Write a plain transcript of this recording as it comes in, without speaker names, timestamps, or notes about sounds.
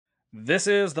This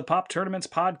is the Pop Tournaments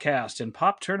podcast. In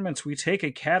Pop Tournaments, we take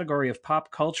a category of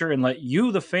pop culture and let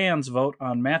you, the fans, vote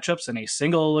on matchups in a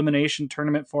single elimination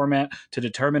tournament format to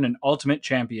determine an ultimate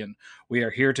champion. We are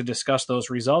here to discuss those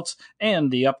results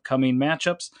and the upcoming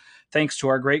matchups. Thanks to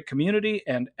our great community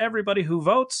and everybody who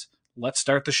votes. Let's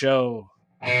start the show.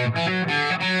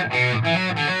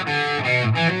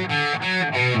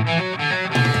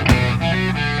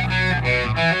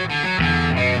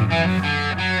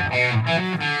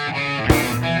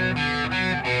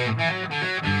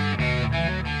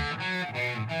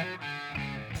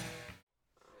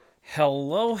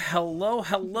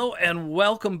 Hello, and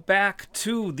welcome back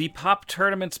to the Pop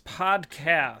Tournaments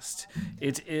podcast.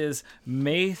 It is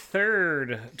May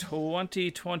 3rd,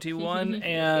 2021,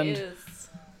 and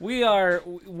we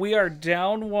are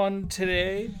down one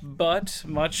today, but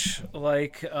much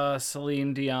like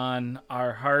Celine Dion,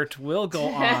 our heart will go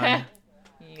on.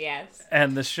 Yes.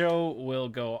 And the show will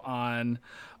go on.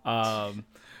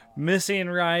 Missing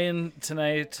Ryan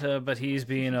tonight, but he's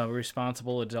being a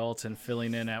responsible adult and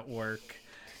filling in at work.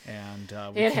 And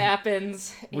it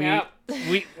happens.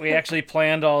 We actually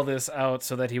planned all this out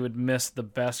so that he would miss the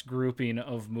best grouping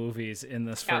of movies in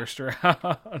this first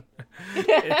round.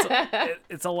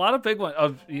 It's a lot of big ones.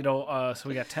 So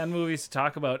we got 10 movies to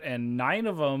talk about, and 9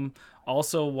 of them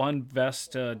also won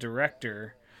Best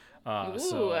Director.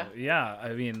 So yeah, I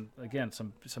mean, again,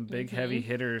 some big heavy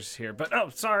hitters here. But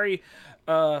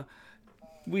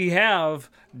we have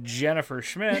Jennifer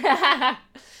Schmidt.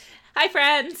 Hi,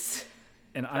 friends.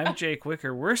 And I'm Jake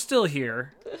Wicker. We're still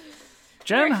here.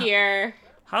 Jen, we're here.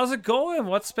 How's it going?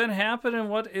 What's been happening?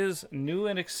 What is new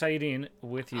and exciting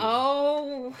with you?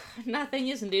 Oh, nothing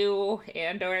is new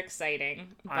and or exciting,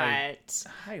 but I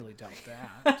highly doubt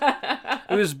that.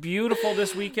 It was beautiful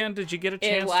this weekend. Did you get a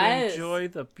chance to enjoy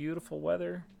the beautiful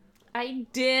weather? I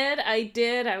did.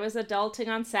 I was adulting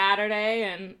on Saturday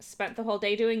and spent the whole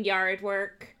day doing yard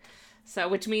work. So,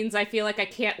 which means I feel like I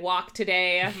can't walk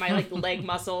today. My leg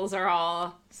muscles are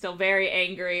all still very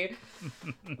angry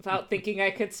about thinking I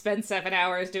could spend 7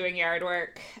 hours doing yard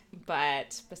work.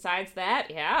 But besides that,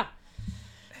 yeah.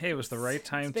 Hey, it was the right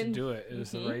time to do it. It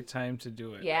was the right time to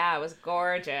do it. Yeah, it was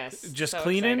gorgeous. Just so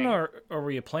cleaning, exciting. or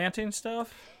were you planting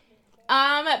stuff?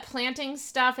 Planting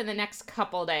stuff in the next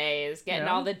couple days, getting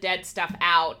all the dead stuff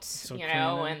out,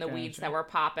 and the weeds that were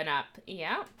popping up.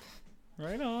 Yep.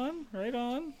 Right on.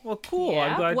 Well, cool. Yeah.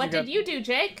 I'm glad what did you do,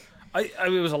 Jake? It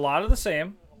was a lot of the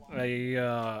same.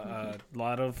 A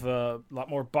lot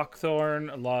more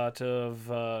buckthorn, a lot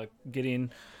of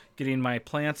getting my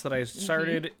plants that I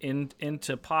started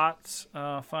into pots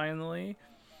finally,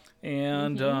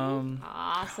 and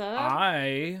awesome.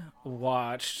 I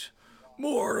watched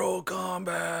Mortal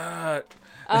Kombat.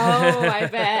 Oh, I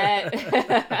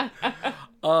bet.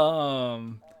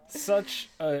 Such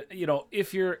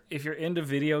if you're into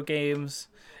video games,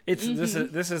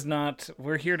 this is not.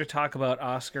 We're here to talk about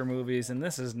Oscar movies, and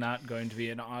this is not going to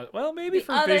be maybe the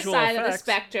for other visual side effects, of the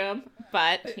spectrum,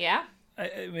 but yeah.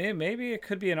 Maybe it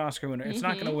could be an Oscar winner. It's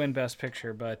not going to win Best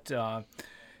Picture, but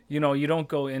you don't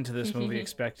go into this movie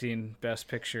expecting Best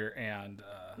Picture, and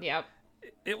yep,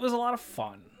 it was a lot of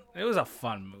fun. It was a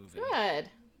fun movie. Good.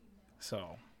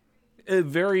 So,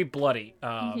 very bloody.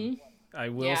 I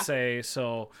will say,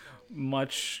 so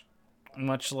much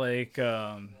like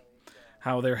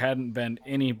how there hadn't been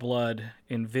any blood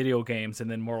in video games, and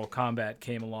then Mortal Kombat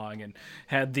came along and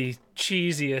had the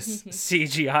cheesiest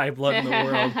CGI blood in the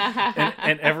world,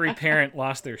 and every parent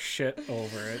lost their shit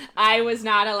over it. I was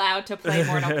not allowed to play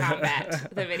Mortal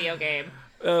Kombat, the video game,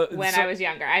 when I was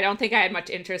younger. I don't think I had much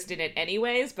interest in it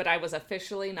anyways, but I was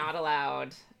officially not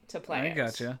allowed to play it. I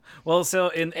gotcha. Well, so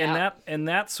in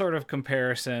that sort of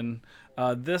comparison,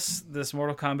 this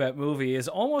Mortal Kombat movie is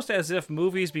almost as if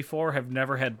movies before have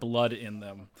never had blood in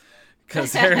them,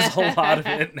 because there's a lot of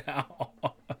it now.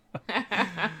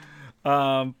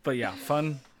 But yeah,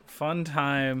 fun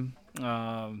time.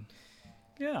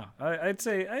 Yeah, I'd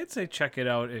say check it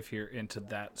out if you're into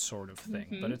that sort of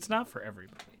thing, but it's not for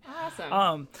everybody.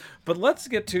 Awesome. But let's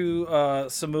get to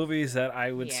some movies that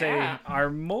I would say are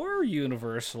more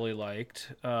universally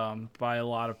liked by a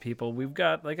lot of people. We've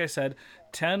got, like I said,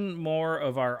 10 more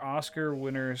of our Oscar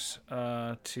winners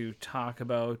to talk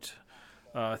about.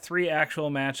 3 actual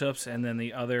matchups, and then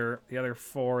the other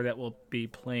 4 that will be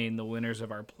playing the winners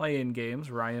of our play-in games.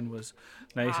 Ryan was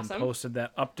nice and posted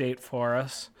that update for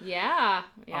us. Yeah.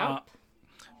 Yep.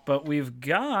 But we've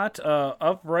got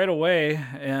up right away,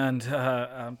 and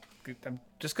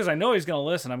just because I know he's going to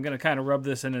listen, I'm going to kind of rub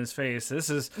this in his face. This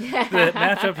is the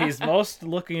matchup he's most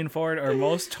looking forward or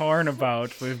most torn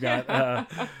about. We've got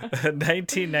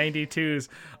 1992's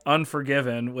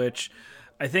Unforgiven, which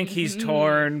I think he's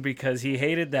torn because he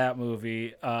hated that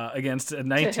movie against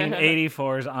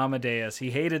 1984's Amadeus.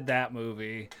 He hated that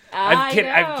movie. I'm kidding.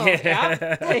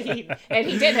 Yep. And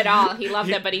he did it all. He loved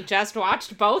it, but he just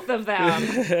watched both of them.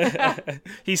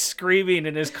 He's screaming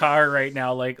in his car right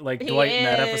now, like Dwight in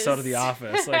that episode of The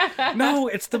Office. Like, no,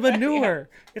 it's the manure.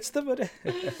 Yeah. It's the manure.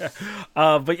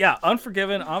 But yeah,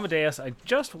 Unforgiven, Amadeus. I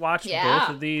just watched both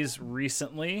of these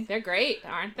recently. They're great,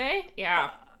 aren't they?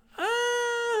 Yeah.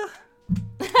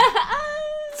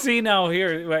 See, now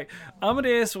here, like,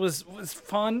 Amadeus was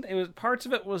fun. It was, parts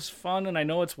of it was fun, and I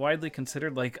know it's widely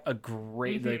considered like a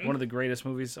great, like one of the greatest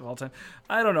movies of all time.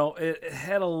 I don't know. It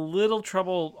had a little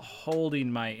trouble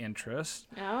holding my interest.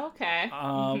 Okay.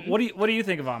 What do you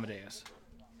think of Amadeus?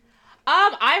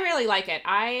 I really like it.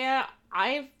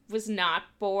 I was not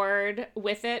bored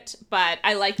with it, but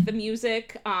I liked the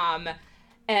music. And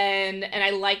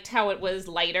I liked how it was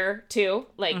lighter too.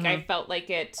 Like I felt like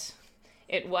it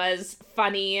was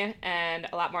funny and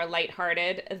a lot more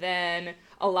lighthearted than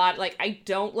a lot. Like, I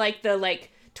don't like the,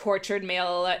 like, tortured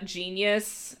male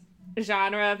genius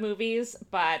genre of movies,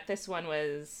 but this one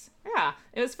was,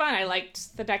 it was fun. I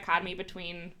liked the dichotomy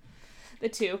between the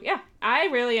two. Yeah, I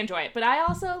really enjoy it. But I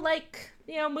also like,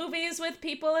 movies with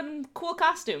people in cool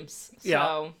costumes.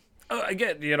 So. Yeah.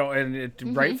 Again, and it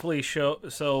rightfully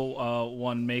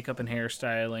won makeup and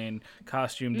hairstyling,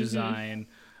 costume design.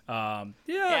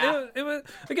 It was,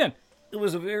 again, it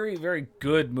was a very, very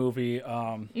good movie.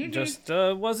 Just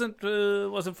wasn't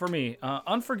for me.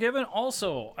 Unforgiven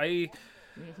also, I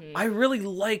really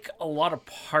like a lot of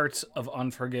parts of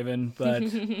Unforgiven, but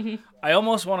I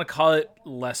almost want to call it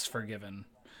Less Forgiven.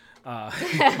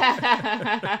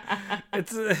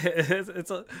 It's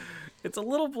a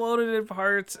little bloated in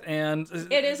parts, and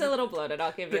it is a little bloated.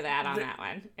 I'll give you that on that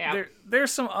one. Yeah,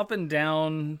 there's some up and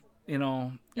down.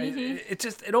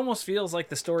 It almost feels like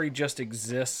the story just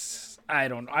exists. I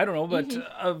don't know, but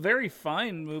a very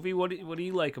fine movie. What do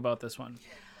you like about this one?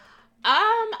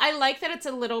 I like that it's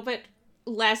a little bit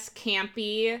less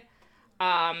campy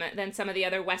than some of the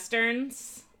other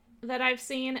Westerns that I've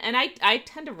seen, and I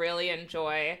tend to really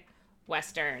enjoy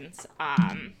Westerns.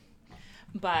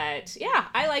 But yeah,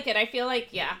 I like it. I feel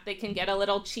like they can get a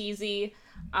little cheesy.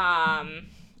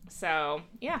 So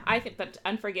yeah, I think, but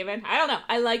Unforgiven, I don't know.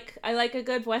 I like a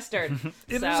good Western.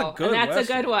 It is a good and that's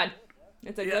Western. A good one.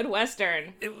 It's a good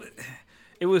Western.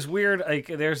 It was weird. Like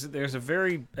there's a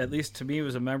very, at least to me, it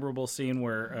was a memorable scene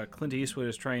where Clint Eastwood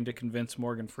is trying to convince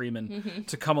Morgan Freeman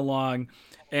to come along,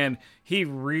 and he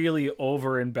really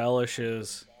over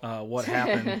embellishes what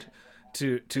happened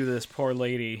to this poor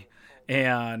lady.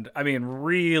 And I mean,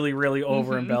 really, really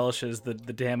over embellishes the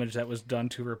damage that was done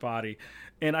to her body.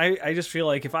 And I just feel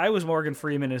like if I was Morgan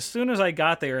Freeman, as soon as I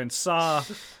got there and saw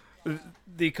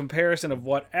the comparison of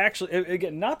what actually,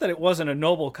 again, not that it wasn't a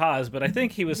noble cause, but I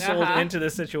think he was sold into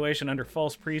this situation under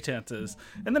false pretenses.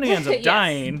 And then he ends up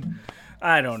dying.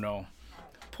 I don't know.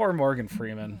 Poor Morgan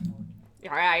Freeman.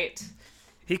 All right.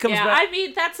 He comes back. I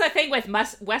mean, that's the thing with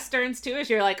Westerns, too, is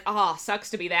you're like, oh,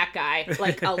 sucks to be that guy.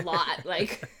 Like, a lot.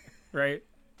 Like... Right.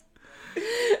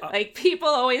 Like, people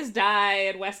always die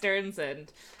in Westerns,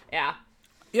 and yeah,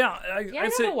 I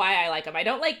don't know why I like them. I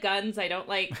don't like guns. I don't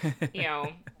like,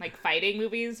 like fighting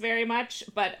movies very much.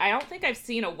 But I don't think I've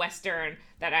seen a Western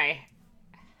that I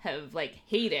have like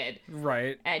hated.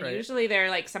 Right. And usually they're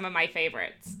like some of my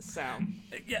favorites. So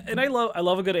yeah, and I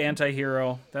love a good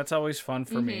anti-hero. That's always fun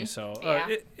for me. So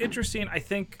interesting. I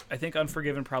think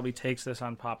Unforgiven probably takes this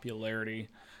on popularity.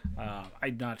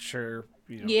 I'm not sure.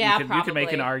 You can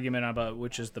make an argument about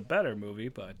which is the better movie,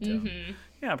 but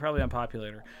probably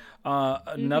unpopular.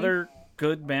 Another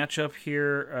good matchup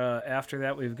here. After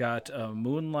that, we've got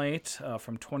Moonlight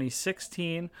from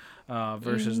 2016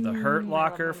 versus The Hurt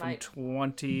Locker from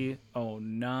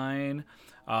 2009.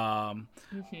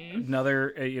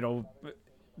 Another,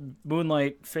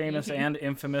 Moonlight, famous and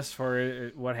infamous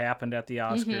for what happened at the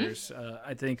Oscars.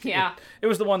 I think it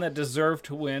was the one that deserved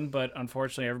to win, but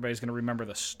unfortunately, everybody's going to remember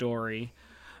the story.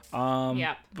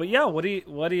 But yeah, what do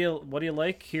you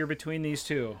like here between these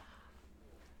two?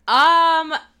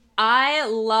 I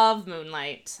love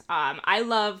Moonlight. I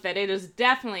love that it is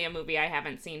definitely a movie I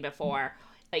haven't seen before.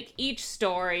 Like, each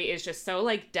story is just so,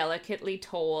 like, delicately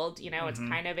told. It's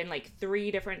kind of in, like,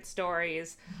 3 different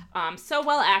stories. So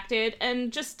well acted.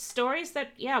 And just stories that,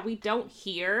 we don't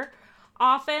hear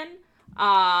often.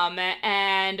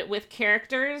 And with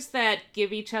characters that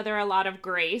give each other a lot of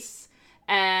grace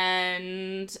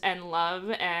and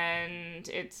love. And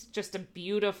it's just a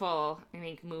beautiful, I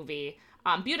think, movie.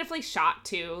 Beautifully shot,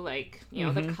 too. Like,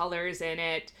 the colors in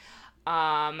it.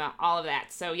 all of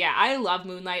that. So yeah, I love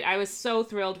Moonlight. I was so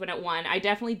thrilled when it won. I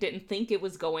definitely didn't think it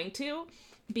was going to,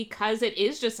 because it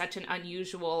is just such an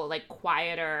unusual, like,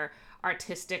 quieter,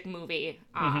 artistic movie.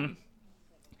 And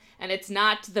it's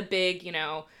not the big,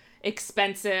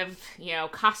 expensive,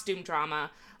 costume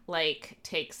drama like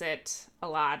Takes It a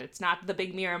lot. It's not the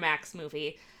big Miramax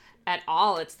movie at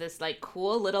all. It's this, like,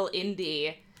 cool little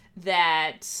indie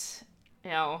that,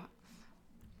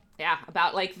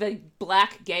 about, like, the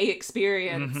Black gay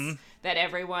experience that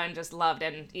everyone just loved.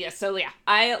 And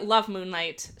I love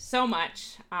Moonlight so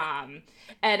much.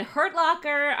 And Hurt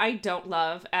Locker, I don't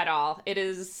love at all. It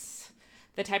is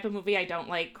the type of movie I don't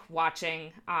like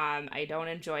watching. I don't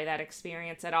enjoy that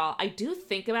experience at all. I do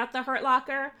think about the Hurt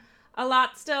Locker a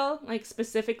lot still, like,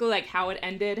 specifically, like, how it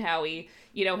ended, how he,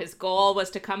 his goal was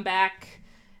to come back,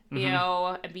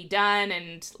 and be done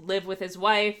and live with his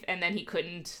wife, and then he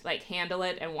couldn't, like, handle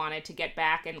it and wanted to get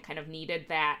back and kind of needed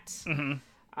that,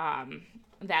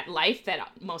 that life that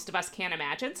most of us can't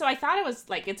imagine. So I thought it was,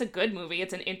 like, it's a good movie.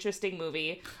 It's an interesting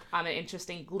movie, an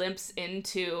interesting glimpse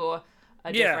into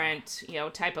a different,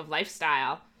 type of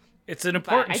lifestyle. It's an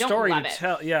important story to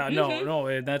tell. Yeah,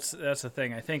 no, that's the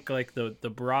thing. I think, like,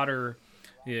 the broader,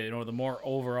 the more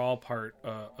overall part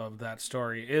of that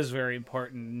story is very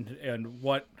important, and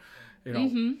what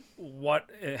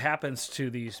happens to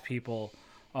these people,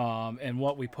 and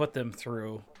what we put them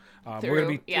through. We're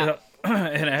gonna be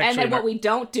and then what we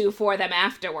don't do for them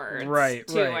afterwards, right?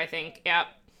 Too, right. I think, yep.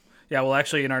 Yeah, well,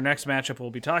 actually, in our next matchup,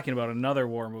 we'll be talking about another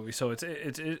war movie. So it's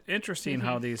interesting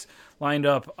how these lined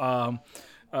up.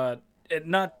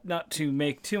 Not to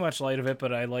make too much light of it,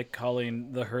 but I like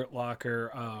calling the Hurt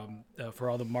Locker, for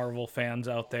all the Marvel fans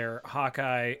out there,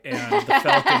 Hawkeye and the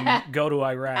Falcon go to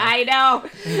Iraq. I know.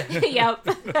 Yep.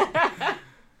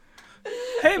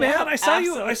 Hey man, I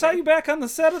saw you back on the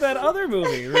set of that other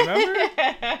movie. Remember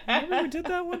we did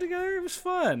that one together? It was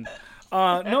fun.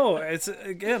 No, it's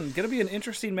again gonna be an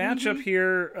interesting matchup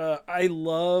here. I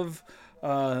love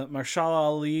Mahershala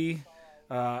Ali.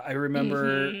 I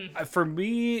remember, for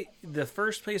me, the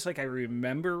first place, like, I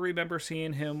remember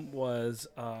seeing him was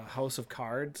House of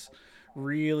Cards.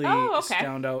 Really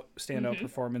standout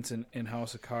performance in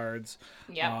House of Cards.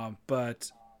 Yeah. But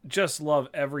just love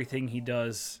everything he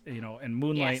does, and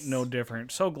Moonlight, no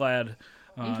different. So glad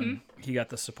he got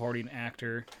the supporting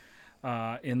actor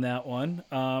in that one.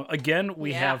 Again,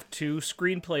 we have two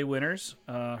screenplay winners.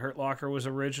 Hurt Locker was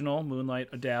original, Moonlight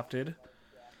adapted.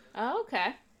 Oh,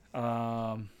 okay.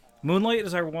 Moonlight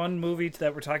is our one movie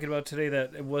that we're talking about today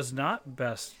that was not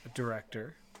Best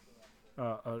Director.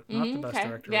 Not the Best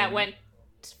Director. Yeah, it went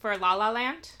for La La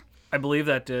Land? I believe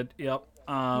that did, yep.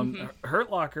 Hurt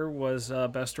Locker was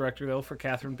Best Director, though, for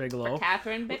Kathryn Bigelow.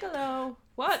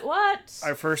 What?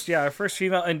 Our first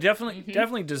female, and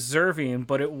definitely deserving,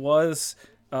 but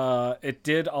it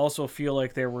did also feel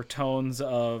like there were tones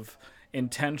of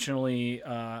intentionally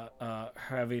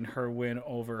having her win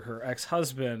over her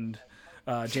ex-husband,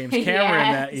 James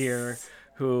Cameron, that year,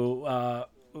 who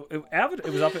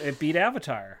it beat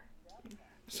Avatar.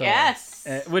 So, yes,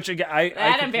 which again,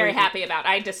 I'm very happy about.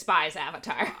 I despise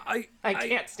Avatar. I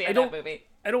can't stand that movie.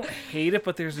 I don't hate it,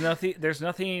 but there's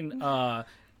nothing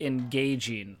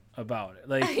engaging about it.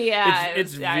 Like,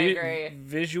 it's I agree.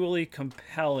 Visually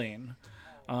compelling.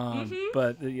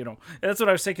 But that's what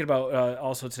I was thinking about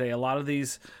also today. A lot of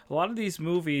these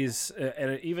movies,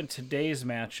 and even today's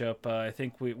matchup, I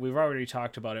think we've already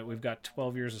talked about it. We've got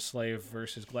 12 Years a Slave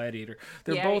versus Gladiator.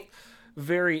 They're both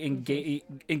very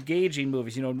engaging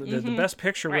movies. The Best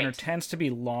Picture winner tends to be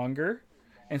longer,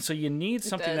 and so you need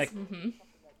something that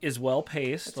is well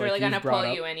paced. It's really going to pull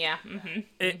you in,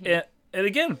 And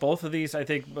again, both of these, I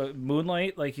think,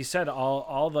 Moonlight, like you said,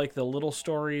 all like the little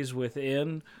stories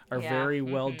within are very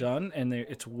well done, and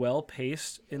it's well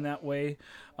paced in that way.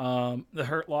 The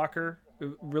Hurt Locker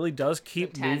really does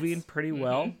keep moving pretty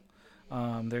well.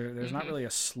 There's not really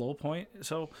a slow point.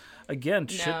 So again,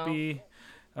 should be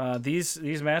these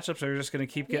matchups are just going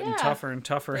to keep getting tougher and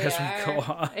tougher as we go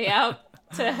on. Yep.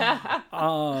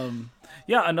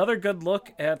 Another good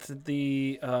look at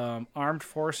the armed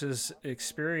forces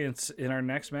experience in our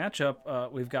next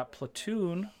matchup. We've got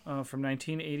Platoon from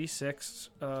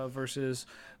 1986 versus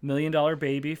 $1 Million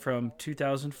Baby from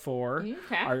 2004.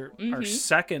 Our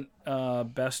second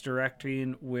best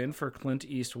directing win for Clint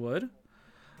Eastwood.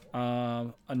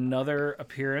 Another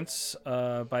appearance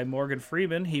by Morgan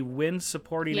Freeman. He wins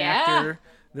supporting actor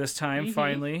this time,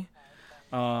 finally.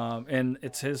 And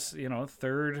it's his,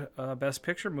 third Best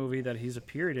Picture movie that he's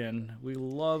appeared in. We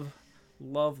love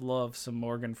love some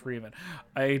Morgan Freeman.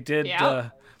 I did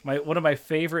one of my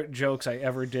favorite jokes I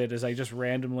ever did is I just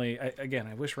randomly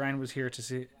I wish Ryan was here to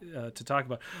see to talk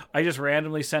about. I just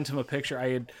randomly sent him a picture. I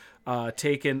had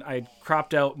I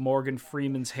cropped out Morgan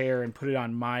Freeman's hair and put it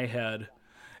on my head,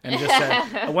 and just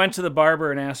said I went to the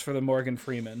barber and asked for the Morgan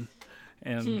Freeman,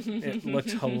 and it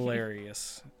looked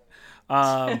hilarious.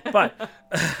 But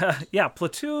yeah,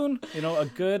 Platoon, a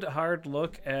good hard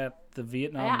look at the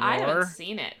Vietnam War. I haven't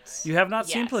seen it. You have not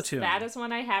seen Platoon? That is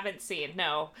one I haven't seen.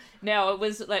 No, it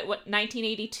was like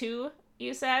 1982.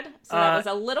 You said so. That was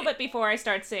a little bit before I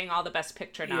started seeing all the Best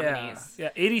Picture nominees. Yeah,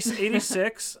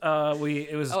 86.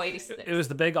 It was 86. It was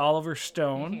the big Oliver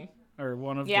Stone, or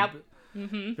one of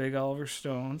the big Oliver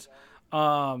Stones.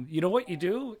 You know what you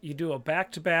do? You do a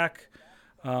back-to-back.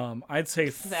 I'd say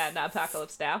Is that not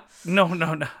Apocalypse Now? No.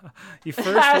 You first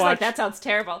I was watch, like, that sounds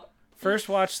terrible. First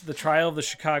watch The Trial of the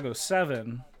Chicago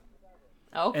 7.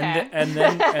 Okay. And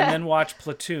then watch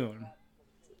Platoon.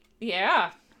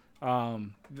 Yeah.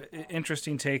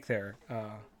 Interesting take there.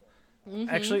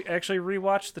 Actually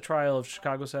rewatched The Trial of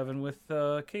Chicago 7 with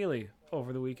Kaylee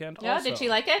over the weekend. Yeah, also. did she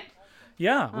like it?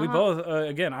 Yeah, we both.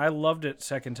 Again, I loved it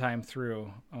second time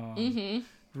through.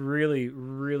 Really,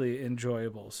 really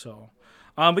enjoyable. So,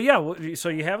 but yeah. So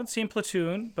you haven't seen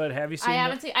Platoon, but have you seen? I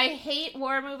haven't seen. I hate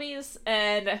war movies,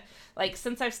 and like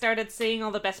since I've started seeing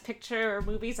all the Best Picture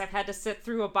movies, I've had to sit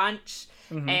through a bunch,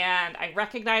 and I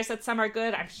recognize that some are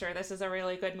good. I'm sure this is a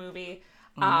really good movie,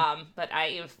 but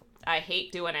I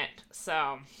hate doing it.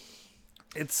 So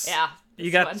it's you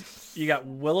got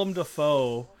Willem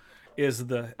Dafoe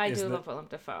I love Willem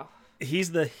Dafoe.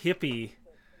 He's the hippie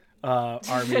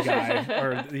army guy,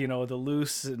 or the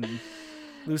loose and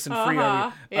free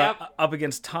army, up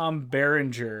against Tom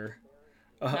Berenger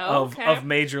of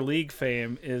Major League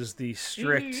fame is the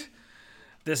strict.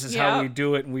 This is how we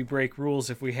do it, and we break rules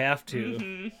if we have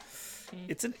to.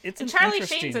 It's an Charlie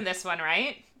Sheen's in this one,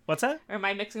 right? What's that? Or am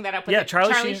I mixing that up with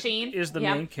Charlie Sheen is the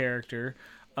main character.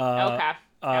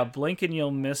 Blink and you'll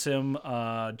miss him.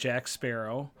 Jack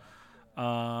Sparrow.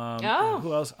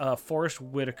 Who else? Forrest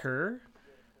Whitaker.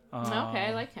 Okay,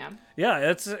 I like him.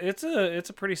 Yeah, it's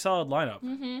a pretty solid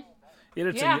lineup.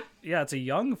 It's a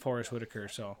young Forrest Whitaker,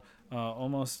 so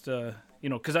almost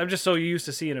because I'm just so used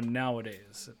to seeing him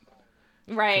nowadays.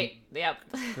 Right. Yep.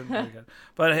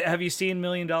 But have you seen $1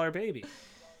 Million Baby?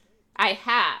 I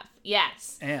have.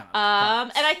 Yes. And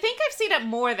I think I've seen it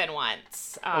more than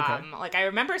once. Like I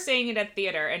remember seeing it at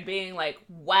theater and being like,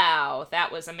 "Wow,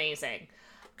 that was amazing."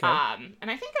 Okay.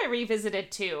 And I think I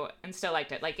revisited too and still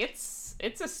liked it. Like it's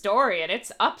a story and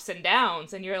it's ups and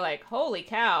downs and you're like, holy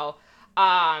cow.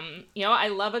 I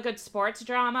love a good sports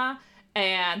drama,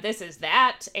 and this is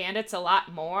that, and it's a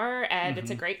lot more, and it's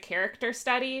a great character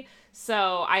study.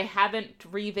 So I haven't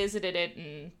revisited it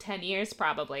in 10 years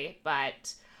probably,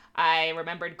 but I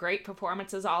remembered great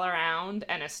performances all around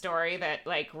and a story that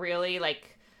really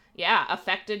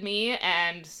affected me,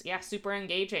 and super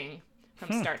engaging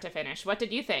from start to finish. What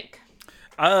did you think?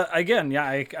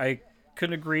 I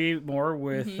couldn't agree more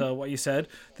with what you said.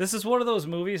 This is one of those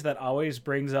movies that always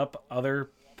brings up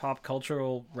other pop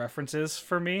cultural references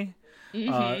for me.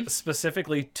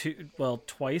 Specifically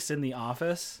twice in The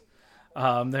Office.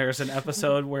 There's an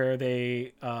episode where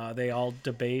they all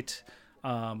debate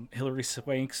Hilary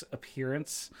Swank's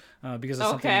appearance because of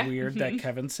something weird that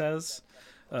Kevin says.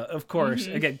 Of course,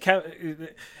 again,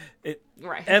 it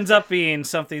ends up being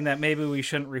something that maybe we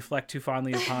shouldn't reflect too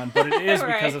fondly upon, but it is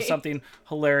because of something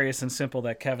hilarious and simple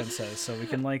that Kevin says, so we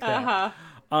can like that.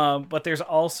 But there's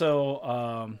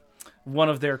also one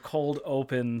of their cold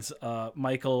opens.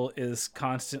 Michael is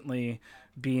constantly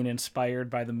being inspired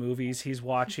by the movies he's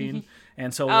watching,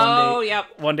 and so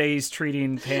one day he's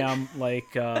treating Pam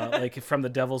like from The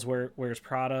Devil's Wears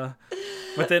Prada,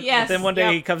 but then one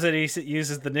day he comes in and he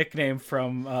uses the nickname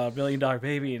from $1 Million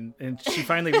Baby, and she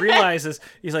finally realizes,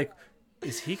 he's like,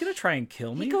 is he gonna try and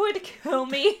kill me? He going to kill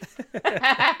me?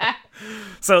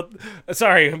 So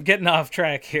sorry, I'm getting off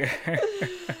track here.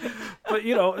 But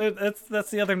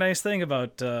that's the other nice thing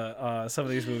about some of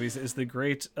these movies is the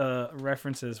great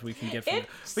references we can get from it.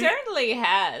 Certainly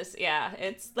has,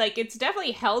 it's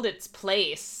definitely held its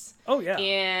place. Oh yeah.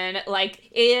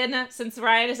 In since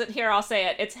Ryan isn't here, I'll say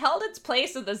it. It's held its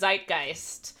place in the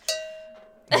zeitgeist.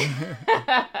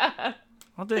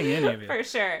 I'll dig any of you. For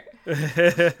sure.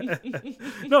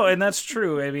 No, and that's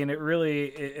true. I mean, it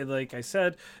really, like I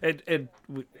said,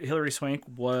 Hilary Swank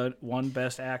won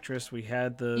Best Actress. We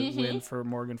had the win for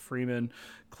Morgan Freeman,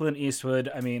 Clint Eastwood.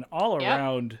 I mean, all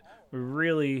around,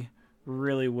 really,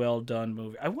 really well done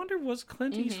movie. I wonder, was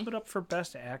Clint Eastwood up for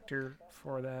Best Actor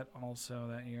for that also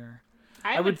that year?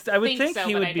 I would think so,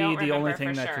 he but would I be don't the only remember thing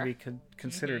for that sure. could be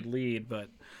considered lead. But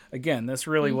again, this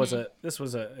really was a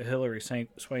Hilary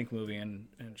Swank movie, and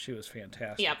she was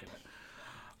fantastic. Yep. in it.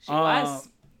 She was.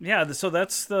 Yeah, so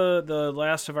that's the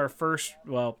last of our first.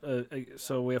 Well,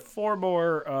 so we have 4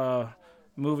 more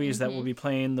movies that will be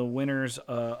playing the winners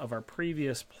of our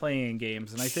previous playing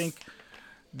games, and I think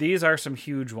these are some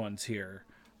huge ones here.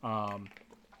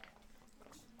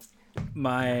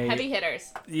 My Heavy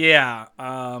hitters. Yeah,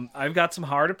 I've got some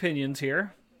hard opinions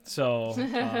here,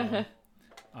 so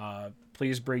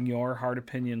please bring your hard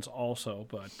opinions also.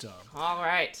 But All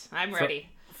right, I'm ready.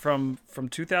 From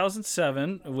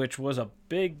 2007, which was a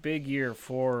big year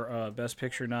for Best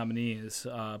Picture nominees,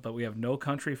 but we have No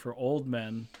Country for Old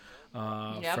Men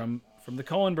from the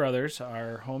Coen brothers,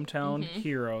 our hometown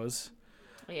heroes.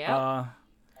 Yeah.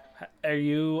 Are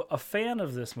you a fan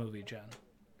of this movie, Jen?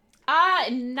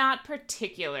 Not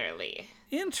particularly.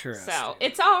 Interesting. So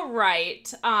it's all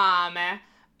right.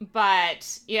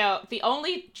 But the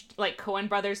only Coen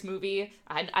Brothers movie,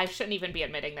 I shouldn't even be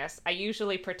admitting this. I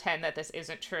usually pretend that this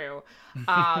isn't true,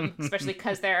 especially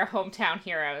because they're hometown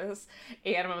heroes,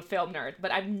 and I'm a film nerd.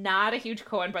 But I'm not a huge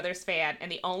Coen Brothers fan,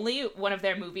 and the only one of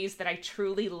their movies that I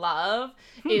truly love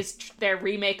is their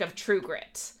remake of True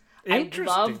Grit. I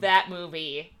love that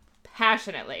movie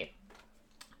passionately.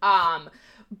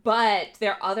 But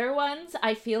their other ones,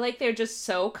 I feel like they're just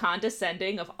so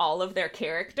condescending of all of their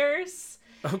characters.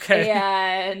 Okay.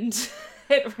 And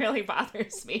it really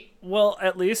bothers me. Well,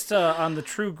 at least on the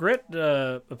True Grit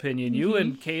opinion, you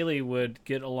and Kaylee would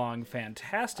get along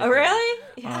fantastic. Oh, really?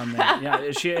 On that.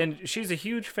 Yeah, she's a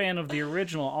huge fan of the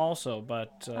original also,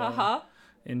 but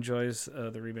enjoys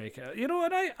the remake. You know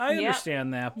what? I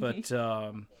understand that, but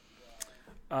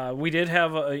we did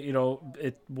have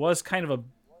it was kind of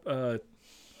a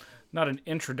not an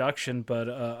introduction, but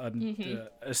an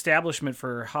establishment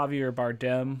for Javier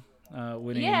Bardem.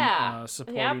 Winning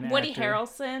supporting actor. Woody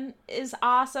Harrelson is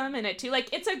awesome in it too.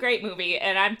 It's a great movie,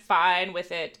 and I'm fine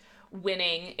with it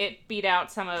winning. It beat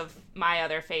out some of my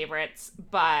other favorites,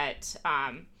 but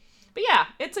yeah,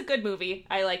 it's a good movie.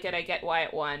 I like it. I get why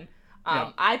it won.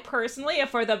 I personally,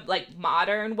 for the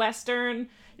modern Western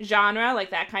genre,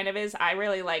 that kind of I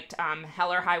really liked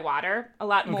Hell or High Water a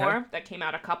lot more. That came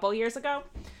out a couple years ago.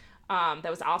 That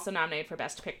was also nominated for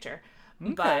Best Picture,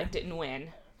 but didn't win.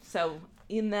 So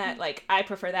in that, I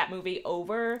prefer that movie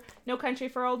over No Country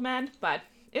for Old Men, but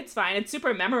it's fine. It's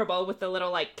super memorable with the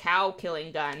little, cow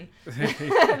killing gun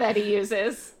that he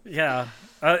uses. Yeah.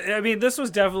 I mean, this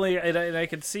was definitely, and I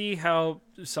could see how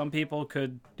some people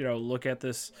could, look at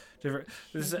this different.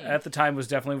 This at the time was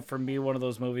definitely, for me, one of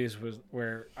those movies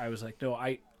where I was like, no,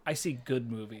 I see good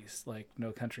movies, like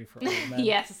No Country for Old Men.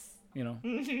 Yes.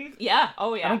 Yeah.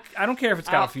 Oh, yeah. I don't care if it's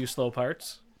got a few slow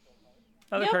parts.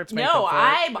 Other parts make no,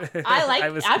 I'm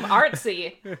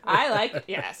artsy.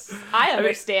 Yes, I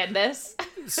understand this.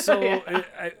 So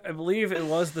I believe it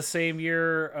was the same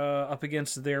year up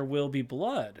against There Will Be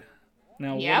Blood.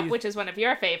 Now, which is one of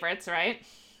your favorites, right?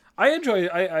 I enjoy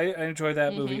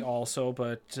that movie also,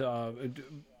 but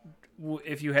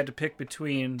if you had to pick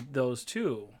between those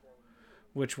two,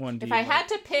 which one do you like? If I had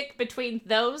to pick between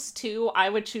those two, I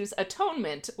would choose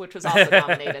Atonement, which was also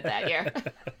nominated that year.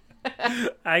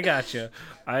 I gotcha.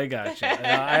 I get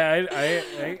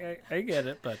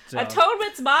it, but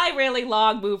Atonement's my really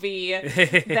long movie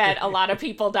that a lot of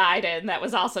people died in. That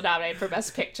was also nominated for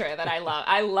Best Picture. That I love.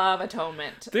 I love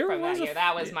Atonement from that year.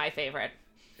 That was my favorite.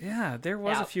 Yeah, there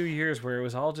was a few years where it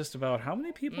was all just about how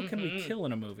many people can we kill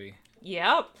in a movie.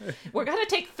 Yep, we're gonna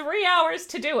take 3 hours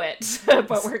to do it,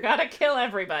 but we're gonna kill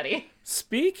everybody.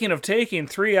 Speaking of taking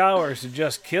 3 hours to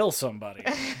just kill somebody.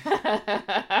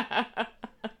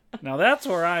 Now that's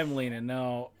where I'm leaning.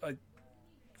 Now,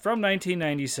 from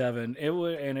 1997,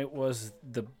 it was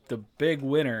the big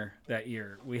winner that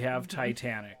year. We have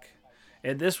Titanic,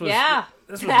 and this was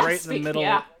right in the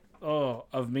middle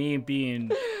of me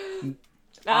being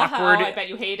awkward. I bet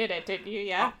you hated it, didn't you?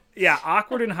 Yeah. Yeah,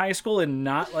 awkward in high school and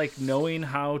not knowing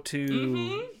how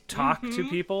to talk to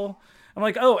people. I'm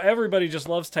like, oh, everybody just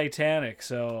loves Titanic,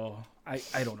 so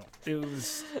I don't know. It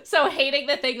was so hating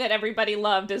the thing that everybody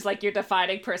loved is your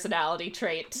defining personality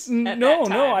trait. No,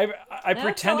 I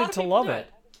pretended to love it.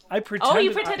 You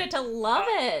pretended to love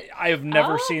it. I have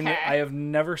never seen it. I have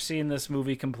never seen this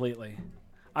movie completely.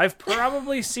 I've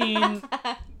probably seen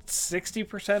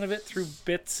 60% of it through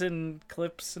bits and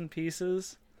clips and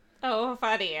pieces. Oh,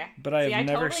 funny. But I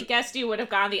totally guessed you would have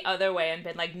gone the other way and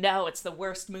been like, no, it's the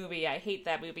worst movie. I hate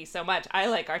that movie so much. I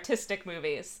like artistic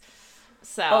movies.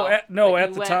 So at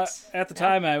the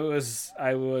time I was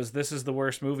this is the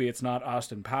worst movie. It's not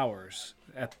Austin Powers.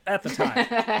 at the time.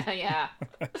 Yeah.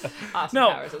 Austin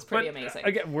Powers is pretty amazing.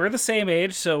 Again, we're the same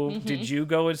age, so did you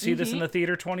go and see this in the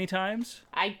theater 20 times?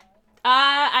 I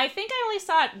think I only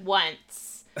saw it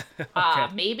once. Okay.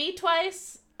 Maybe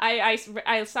twice.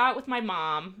 I saw it with my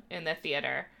mom in the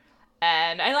theater.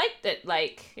 And I liked it.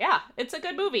 Like, yeah, it's a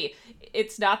good movie.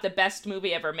 It's not the best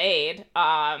movie ever made.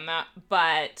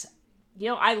 But, you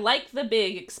know, I like the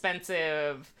big,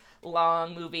 expensive,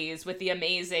 long movies with the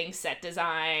amazing set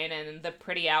design and the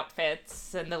pretty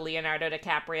outfits and the Leonardo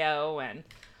DiCaprio and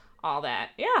all that.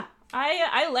 Yeah,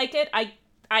 I like it.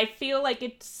 I feel like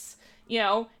it's, you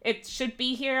know, it should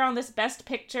be here on this Best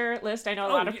Picture list. I know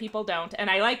a lot of people don't. And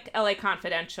I like LA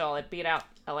Confidential. It beat out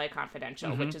LA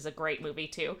Confidential, which is a great movie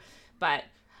too. But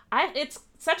it's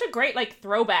such a great, like,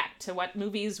 throwback to what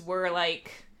movies were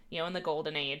like, you know, in the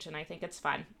golden age, and I think it's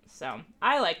fun. So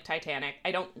I like Titanic.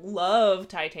 I don't love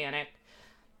Titanic,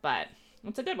 but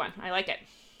it's a good one. I like it.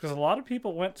 Because a lot of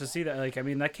people went to see that. Like, I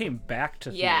mean, that came back to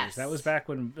theaters. Yes. That was back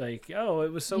when, like, oh,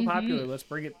 it was so popular. Let's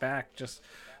bring it back just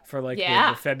for, like,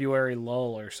 the February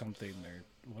lull or something or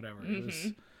whatever. It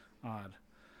was odd.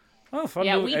 Oh, fun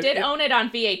movie. We did own it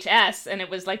on VHS, and it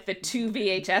was like the 2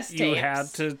 VHS tapes. You had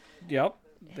to,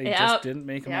 They just didn't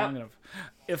make them long enough.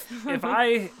 If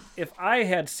I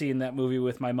had seen that movie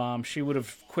with my mom, she would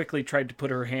have quickly tried to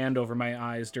put her hand over my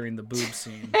eyes during the boob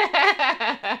scene.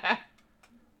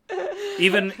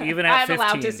 even at 15. I'm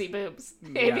allowed to see boobs.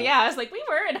 Yeah, I was like, we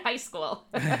were in high school.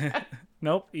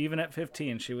 Nope, even at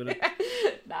 15, she would have.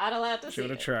 Not allowed to see. She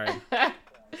would have tried.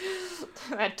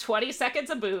 At 20 seconds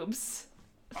of boobs.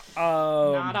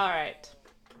 Not all right.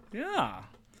 Yeah.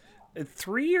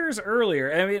 3 years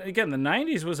earlier, I mean, again, the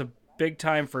 90s was a big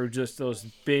time for just those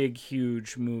big,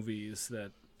 huge movies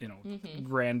that, you know,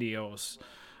 grandiose.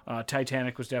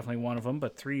 Titanic was definitely one of them,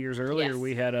 but 3 years earlier,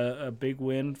 we had a big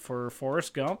win for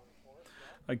Forrest Gump.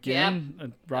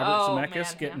 Again, Robert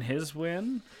Zemeckis getting his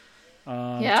win.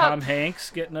 Tom Hanks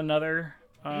getting another.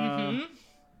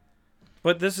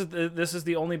 But this is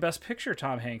the only Best Picture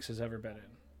Tom Hanks has ever been in.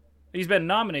 He's been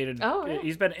nominated. Oh, really?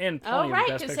 He's been in plenty of Best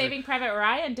Picture. Because Saving Private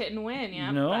Ryan didn't win.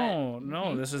 Yeah.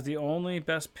 No. This is the only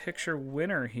Best Picture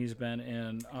winner he's been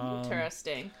in.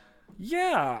 Interesting.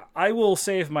 Yeah, I will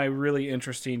save my really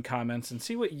interesting comments and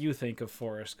see what you think of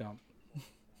Forrest Gump.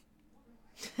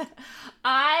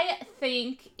 I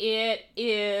think it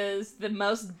is the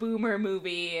most boomer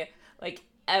movie like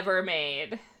ever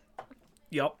made.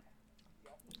 Yep.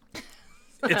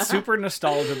 It's super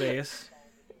nostalgia based.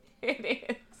 It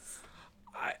is.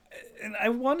 I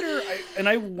wonder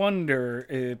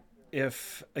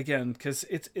if again, because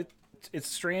it's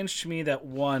strange to me that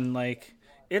one, like,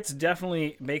 it's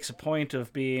definitely makes a point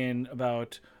of being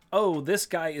about, oh, this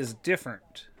guy is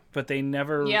different, but they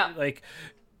never like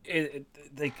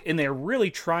and they're really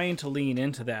trying to lean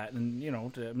into that. And, you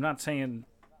know, I'm not saying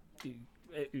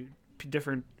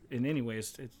different in any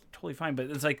ways, it's totally fine, but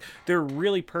it's like they're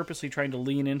really purposely trying to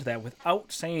lean into that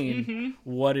without saying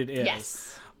what it is.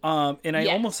 Yes. And I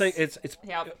almost say it's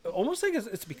almost like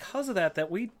it's because of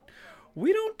that we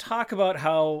don't talk about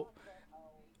how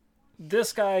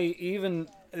this guy, even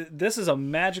this is a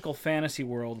magical fantasy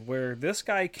world where this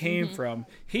guy came from.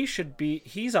 He's a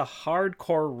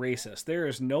hardcore racist. There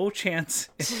is no chance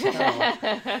in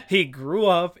hell. He grew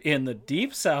up in the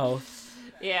Deep South.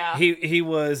 Yeah. He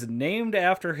was named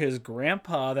after his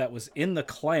grandpa that was in the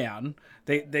Klan.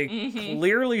 They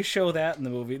clearly show that in the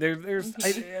movie.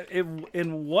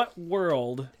 In what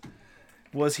world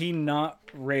was he not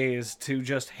raised to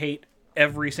just hate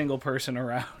every single person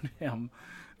around him?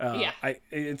 But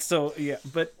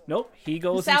nope, he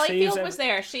goes and saves Sally Field was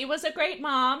there. She was a great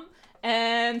mom,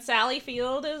 and Sally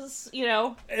Field is, you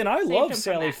know. And I love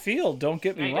Sally Field. Don't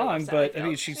get me wrong, but I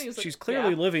mean, she's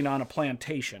clearly living on a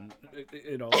plantation.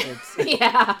 You know, it's,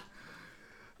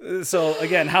 So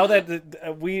again, how that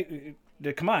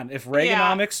come on, if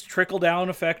Reaganomics trickle down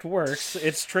effect works,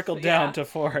 it's trickled down to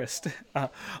Forrest. I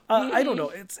don't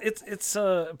know. It's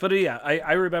but yeah,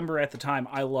 I remember at the time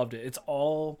I loved it. It's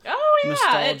all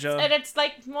nostalgia. It's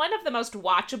like one of the most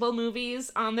watchable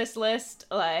movies on this list.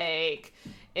 Like,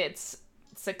 it's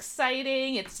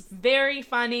exciting. It's very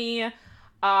funny.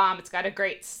 It's got a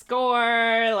great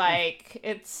score. Like,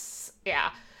 it's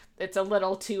a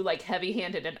little too, like,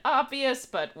 heavy-handed and obvious,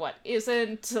 but what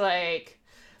isn't, like.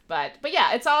 But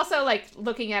yeah, it's also, like,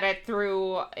 looking at it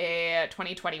through a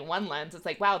 2021 lens. It's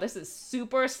like, wow, this is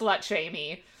super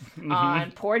slut-shamey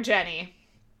on poor Jenny.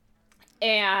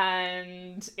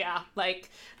 And, yeah, like,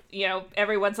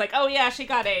 everyone's like, oh yeah, she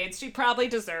got AIDS. She probably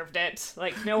deserved it.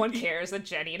 Like, no one cares that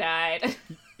Jenny died.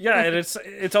 Yeah, and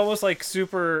it's almost like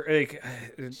super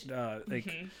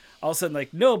all of a sudden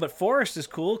like, no, but Forrest is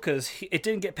cool because it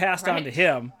didn't get passed on to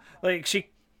him. Like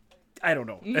I don't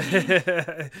know.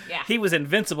 Yeah. He was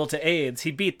invincible to AIDS.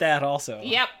 He beat that also.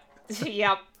 Yep.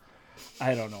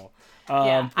 I don't know.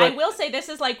 Yeah, I will say this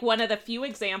is like one of the few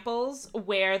examples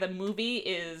where the movie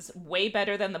is way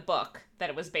better than the book that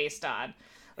it was based on.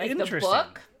 Like the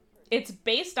book, it's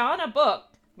based on a book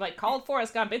like called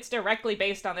Forrest Gump. It's directly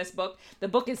based on this book. The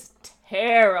book is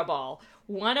terrible.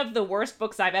 One of the worst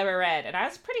books I've ever read. And I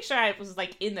was pretty sure I was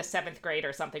like in the 7th grade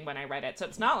or something when I read it. So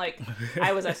it's not like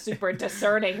I was a super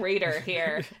discerning reader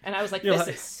here. And I was like, this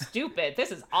is stupid.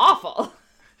 This is awful.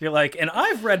 You're like, and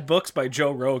I've read books by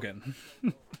Joe Rogan.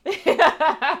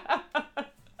 I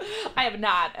have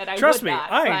not, and I Trust would me,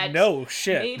 not. I know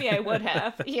shit. Maybe I would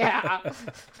have. Yeah.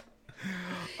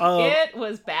 It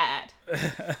was bad.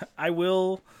 I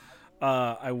will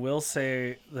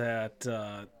say that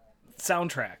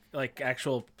soundtrack, like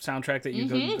actual soundtrack that you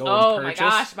can go and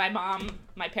purchase. My gosh,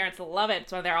 my parents love it.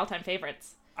 It's one of their all-time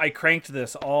favorites. I cranked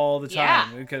this all the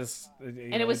time because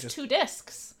it was 2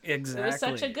 discs. Exactly. It was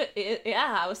such a good it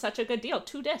was such a good deal.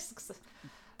 2 discs.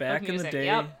 Back in the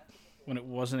day when it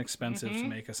wasn't expensive to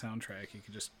make a soundtrack, you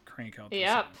could just crank out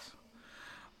the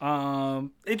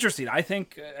songs. Interesting. I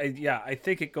think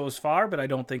it goes far, but I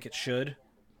don't think it should.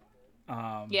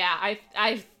 I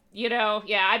mean, we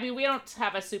don't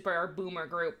have a super boomer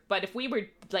group, but if we were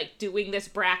like doing this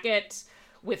bracket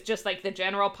with just like the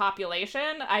general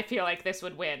population, I feel like this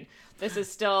would win. This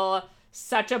is still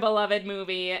such a beloved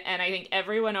movie, and I think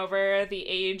everyone over the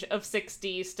age of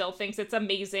 60 still thinks it's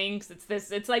amazing.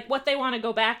 It's like what they want to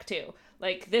go back to.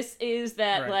 Like, this is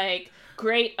that like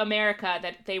great America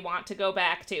that they want to go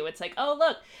back to. It's like, oh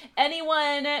look,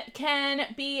 anyone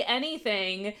can be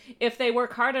anything if they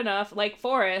work hard enough, like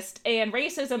Forrest, and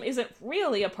racism isn't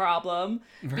really a problem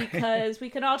because we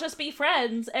can all just be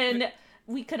friends and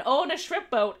we can own a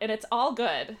shrimp boat and it's all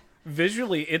good.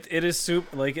 Visually, it is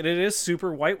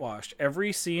super whitewashed.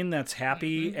 Every scene that's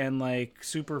happy and like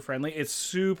super friendly, it's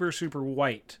super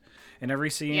white. And every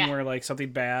scene where like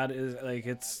something bad is like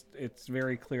it's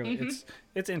very clearly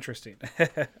it's interesting.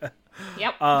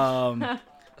 Yep.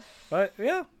 But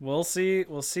yeah, we'll see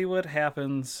what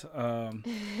happens.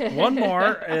 One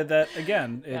more that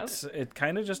again, it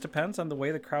kind of just depends on the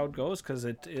way the crowd goes because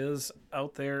it is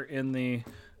out there in the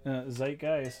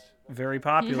zeitgeist, very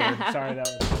popular. Sorry, that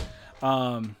was.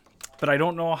 But I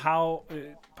don't know how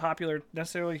popular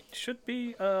necessarily should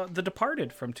be. The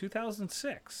Departed from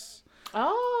 2006.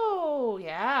 Oh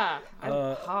yeah,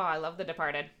 I love The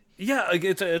Departed. Yeah,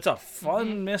 it's a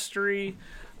fun mystery.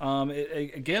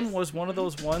 It again was one of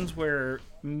those ones where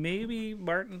maybe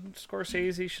Martin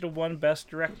Scorsese should have won Best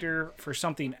Director for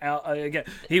something else. Again,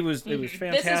 it was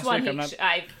fantastic. This is one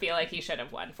I feel like he should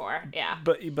have won for. Yeah.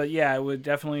 But yeah, it would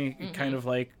definitely kind of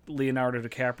like Leonardo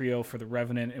DiCaprio for The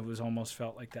Revenant. It was almost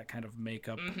felt like that kind of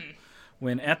makeup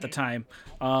win at the time.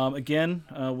 Again,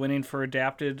 winning for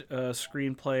adapted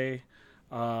screenplay.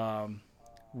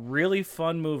 Really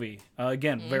fun movie.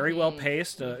 Again, very well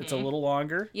paced. It's a little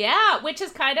longer. Yeah, which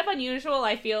is kind of unusual.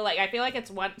 I feel like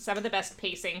it's some of the best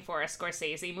pacing for a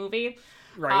Scorsese movie.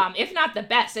 Right. If not the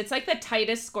best. It's like the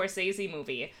tightest Scorsese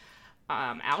movie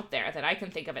out there that I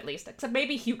can think of, at least. Except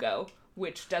maybe Hugo,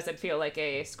 which doesn't feel like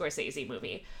a Scorsese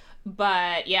movie.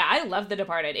 But yeah, I love The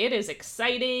Departed. It is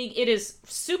exciting. It is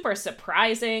super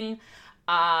surprising.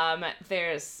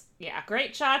 There's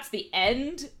great shots. The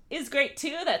end is great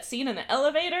too. That scene in the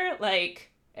elevator, I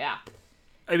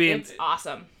mean, it's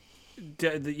awesome.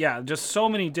 Just so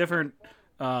many different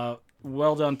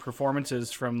well done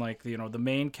performances from the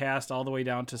main cast all the way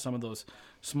down to some of those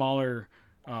smaller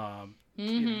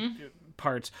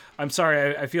parts. I'm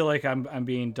sorry, I feel like I'm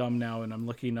being dumb now and I'm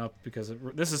looking up because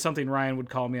this is something Ryan would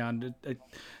call me on. I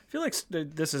feel like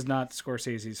this is not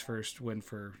Scorsese's first win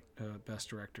for Best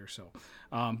Director. So,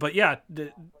 but yeah,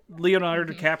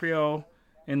 Leonardo DiCaprio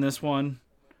in this one.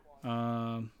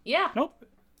 Nope.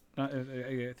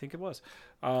 I think it was.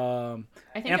 I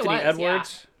think Anthony it was,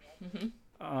 Edwards.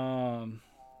 Yeah.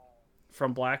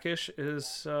 From Blackish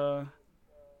is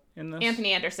in this.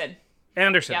 Anthony Anderson.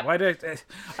 Yep. Why did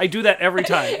I do that every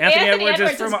time? Anthony Edwards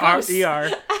is from ER.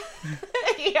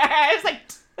 Yeah, I was like,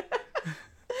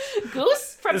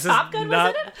 Goose from Top Gun,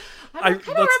 wasn't it? I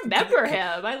kind of remember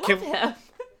him. I love him.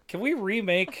 Can we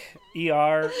remake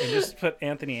ER and just put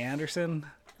Anthony Anderson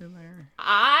in there?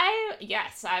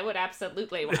 Yes, I would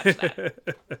absolutely watch that.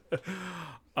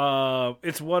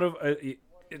 It's one of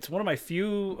my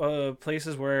few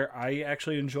places where I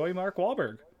actually enjoy Mark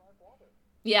Wahlberg.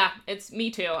 Yeah, it's me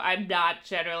too. I'm not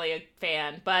generally a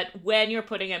fan, but when you're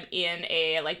putting him in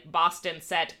a like Boston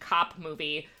set cop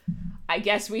movie, I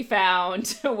guess we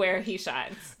found where he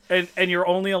shines. And you're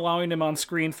only allowing him on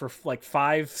screen for like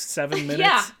 5-7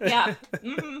 minutes. Yeah.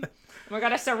 Mm-hmm. We're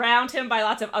gonna surround him by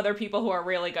lots of other people who are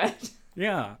really good.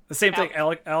 Yeah, the same thing.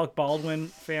 Alec Baldwin,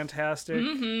 fantastic.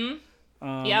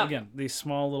 Mm-hmm. Again, these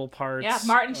small little parts. Yeah,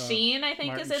 Martin Sheen, I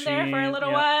think, is in there for a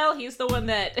little while. He's the one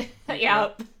that.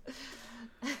 Yep.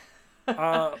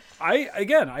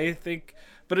 I think,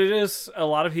 but it is, a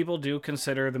lot of people do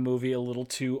consider the movie a little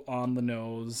too on the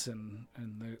nose, and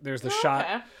there's the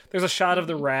shot. There's a shot of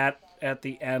the rat at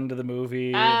the end of the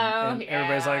movie, and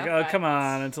everybody's like, "Oh, come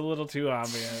on, it's a little too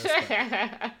obvious."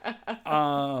 But,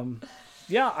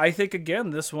 yeah, I think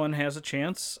again this one has a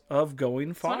chance of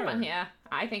going far.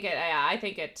 I think it. Yeah, I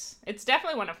think it's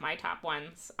definitely one of my top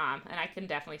ones. And I can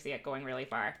definitely see it going really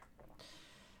far.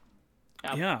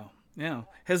 Yep. Yeah.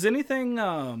 Has anything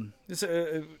has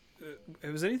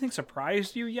anything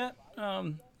surprised you yet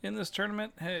in this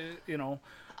tournament? Now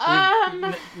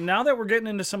that we're getting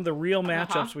into some of the real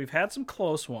matchups, we've had some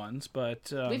close ones,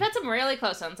 but we've had some really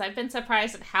close ones. I've been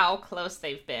surprised at how close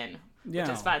they've been. Which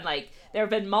is fun. Like, there have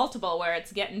been multiple where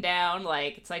it's getting down,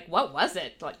 like, it's like, what was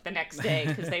it, like, the next day?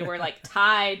 Because they were, like,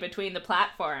 tied between the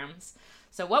platforms.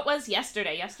 So what was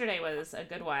yesterday? Yesterday was a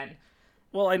good one.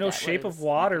 Well, I know Shape of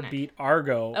Water beat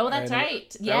Argo. Oh, that's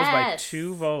right. That was by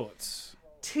 2 votes.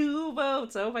 2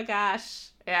 votes. Oh, my gosh.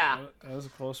 Yeah. That was a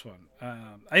close one.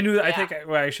 I knew,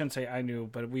 I shouldn't say I knew,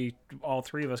 but all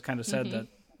 3 of us kind of said that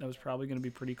was probably going to be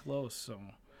pretty close, so.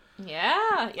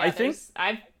 Yeah. I think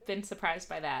I've been surprised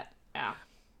by that. Yeah.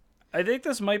 I think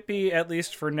this might be, at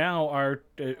least for now,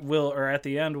 at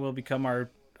the end will become our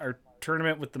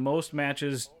tournament with the most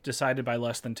matches decided by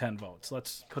less than 10 votes.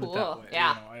 Let's put it that way.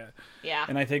 Yeah. Yeah.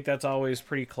 And I think that's always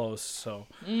pretty close. So,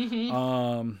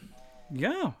 that's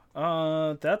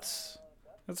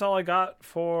all I got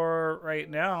for right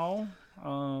now.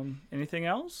 Anything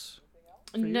else?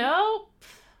 Nope.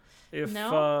 If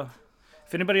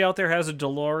anybody out there has a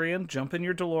DeLorean, jump in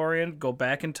your DeLorean, go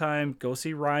back in time, go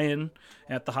see Ryan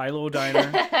at the High-Low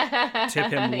Diner,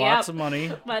 tip him lots of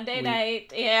money. Monday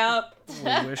night, yep.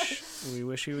 We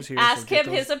wish he was here. Ask him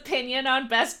his opinion on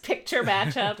Best Picture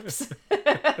matchups.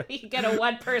 You can get a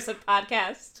one-person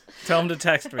podcast. Tell him to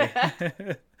text me.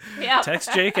 Yep.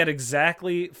 Text Jake at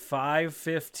exactly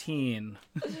 5:15.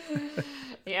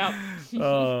 Yep.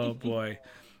 Oh, boy.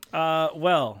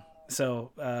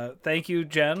 So, thank you,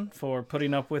 Jen, for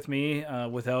putting up with me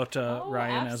without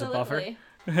Ryan as a buffer.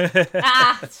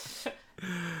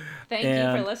 Thank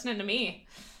you for listening to me.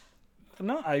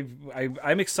 No,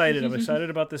 I'm excited. I'm excited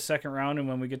about this second round, and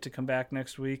when we get to come back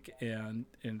next week and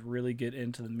really get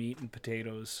into the meat and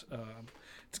potatoes,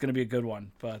 it's going to be a good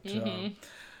one. But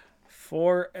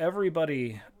for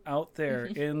everybody out there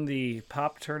in the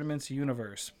Pop Tournaments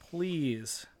universe,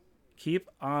 please keep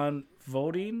on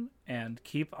voting and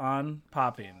keep on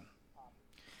popping.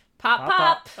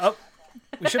 Pop. Oh,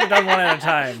 we should have done one at a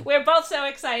time. We're both so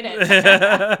excited.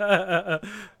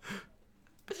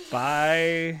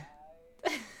 Bye.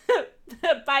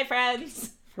 Bye,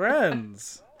 friends.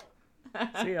 Friends.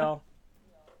 See y'all.